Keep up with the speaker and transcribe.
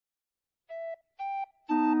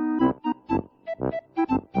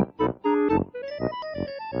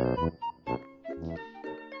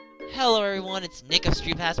Hello everyone, it's Nick of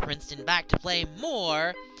StreetPass Princeton back to play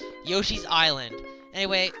more Yoshi's Island.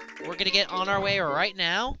 Anyway, we're gonna get on our way right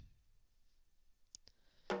now.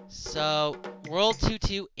 So, World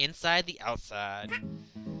 2-2 inside the outside.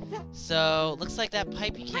 So, looks like that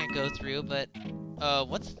pipe you can't go through, but,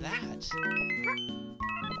 what's that?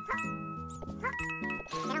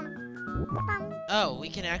 Oh, we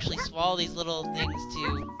can actually swallow these little things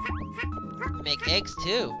to make eggs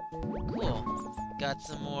too. Cool. Got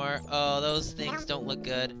some more. Oh, those things don't look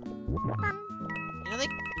good. You know,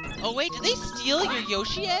 oh wait, did they steal your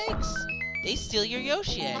Yoshi eggs? They steal your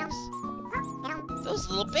Yoshi eggs. Those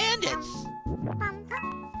little bandits!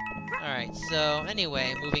 Alright, so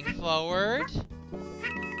anyway, moving forward.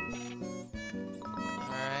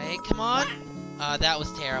 Alright, come on. That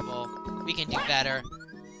was terrible. We can do better.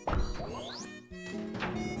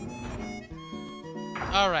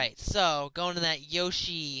 Alright, so, going to that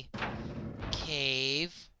Yoshi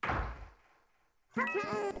cave.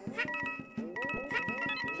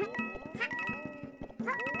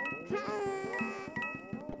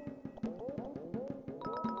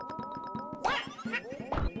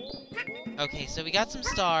 Okay, so we got some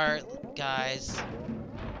star, guys.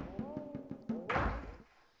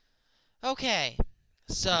 Okay,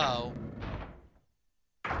 so...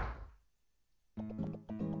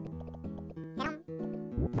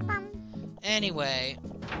 Anyway,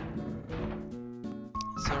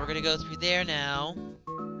 so we're gonna go through there now.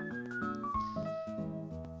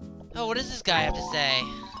 Oh, what does this guy have to say?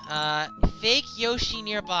 Fake Yoshi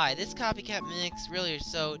nearby. This copycat mimics really,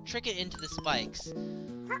 so trick it into the spikes.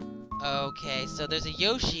 Okay, so there's a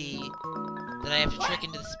Yoshi that I have to trick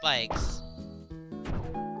into the spikes.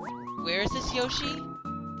 Where is this Yoshi?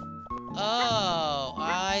 Oh,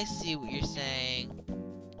 I see what you're saying.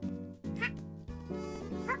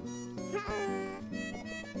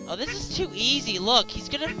 Oh, this is too easy. Look, he's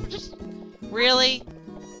gonna just... Really?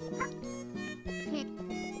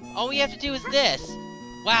 All we have to do is this.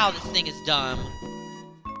 Wow, this thing is dumb.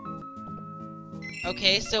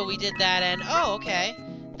 Okay, so we did that and... Oh, okay.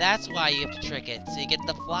 That's why you have to trick it, so you get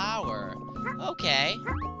the flower. Okay.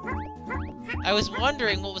 I was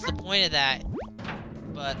wondering what was the point of that.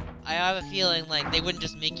 But I have a feeling, like, they wouldn't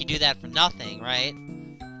just make you do that for nothing, right?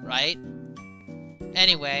 Right?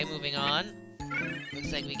 Anyway, moving on.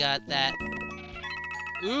 Looks like we got that.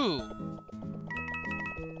 Ooh!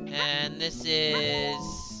 And this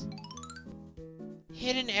is...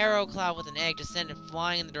 Hidden arrow cloud with an egg to send it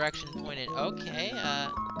flying in the direction pointed. Okay,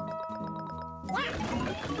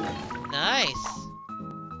 nice!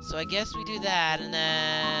 So I guess we do that, and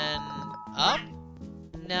then... Up?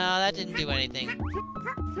 No, that didn't do anything.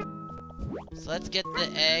 So let's get the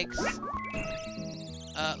eggs.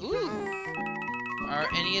 Ooh! Are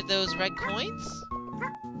any of those red coins?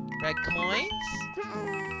 Red coins?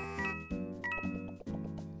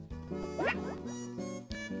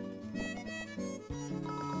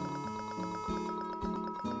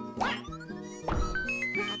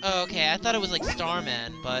 Oh, okay, I thought it was like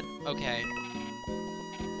Starman, but okay.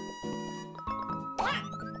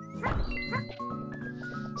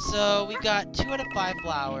 So, we've got 2 out of 5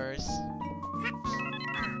 flowers.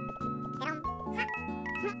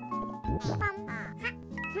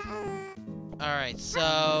 Alright,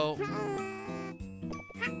 so...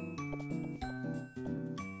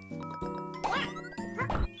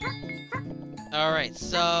 Alright,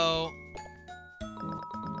 so...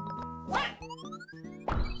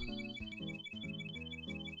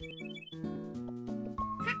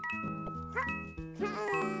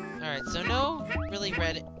 Alright, so no really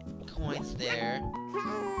red coins there.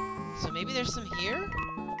 So maybe there's some here?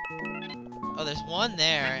 Oh, there's one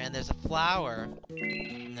there, and there's a flower.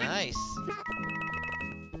 Nice.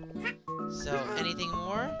 So, anything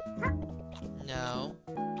more? No.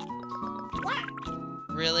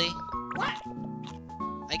 Really?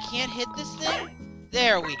 I can't hit this thing?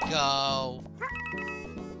 There we go!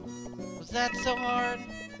 Was that so hard?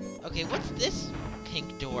 Okay, what's this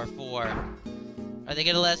pink door for? Are they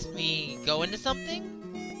gonna let me go into something?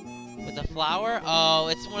 With a flower? Oh,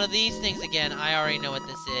 it's one of these things again. I already know what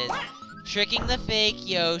this is. Tricking the fake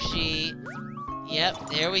Yoshi. Yep,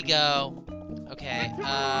 there we go. Okay,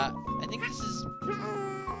 I think this is...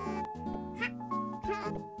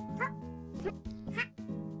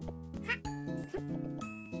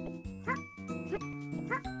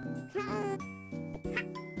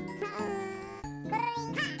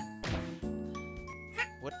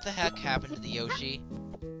 What the heck happened to the Yoshi?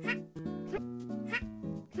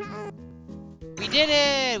 We did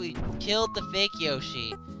it! We killed the fake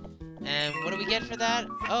Yoshi. And what do we get for that?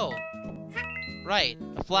 Oh. Right,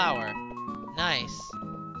 a flower. Nice.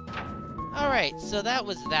 Alright, so that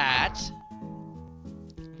was that.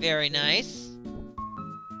 Very nice.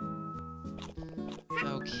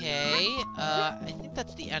 Okay, I think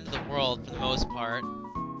that's the end of the world for the most part.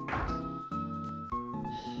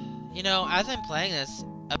 You know, as I'm playing this,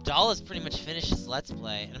 Abdallah's pretty much finished his Let's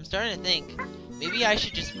Play, and I'm starting to think, maybe I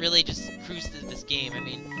should just really just cruise through this game. I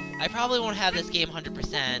mean, I probably won't have this game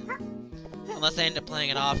 100%, unless I end up playing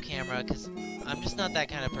it off camera, because I'm just not that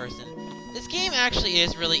kind of person. This game actually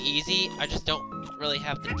is really easy, I just don't really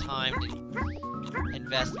have the time to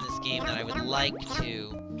invest in this game that I would like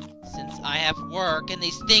to, since I have work, and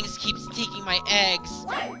these things keep taking my eggs.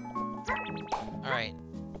 Alright.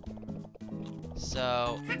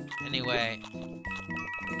 So, anyway.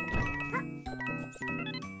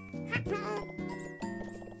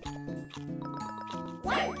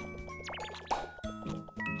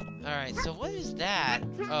 Alright, so what is that?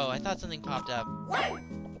 Oh, I thought something popped up.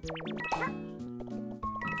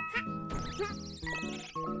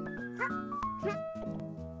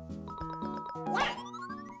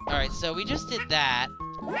 Alright, so we just did that.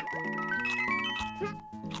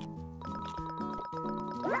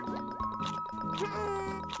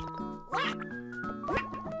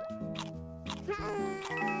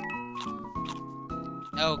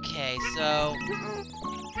 Okay, so...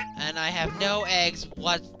 And I have no eggs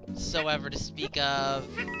whatsoever to speak of.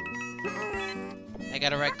 I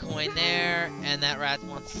got a red coin there, and that rat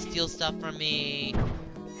wants to steal stuff from me.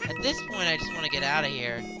 At this point, I just want to get out of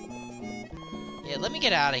here. Yeah, let me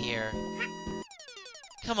get out of here.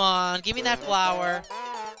 Come on, give me that flower.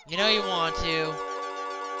 You know you want to.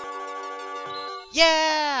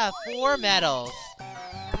 Yeah! 4 medals.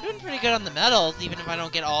 I'm doing pretty good on the medals, even if I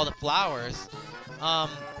don't get all the flowers.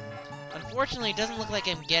 Unfortunately, it doesn't look like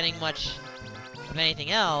I'm getting much of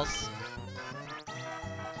anything else.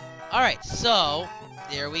 Alright, so,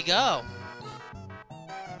 there we go.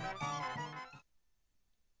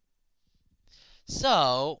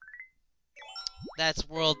 So, that's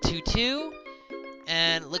World 2-2,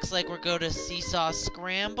 and it looks like we're going to Seesaw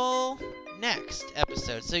Scramble next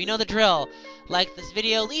episode. So you know the drill. Like this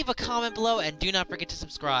video, leave a comment below, and do not forget to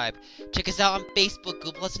subscribe. Check us out on Facebook,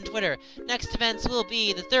 Google+, and Twitter. Next events will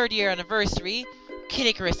be the 3rd year anniversary, Kid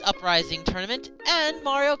Icarus Uprising Tournament, and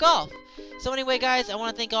Mario Golf. So anyway, guys, I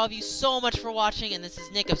want to thank all of you so much for watching, and this is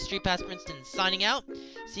Nick of StreetPass Princeton signing out.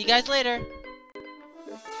 See you guys later.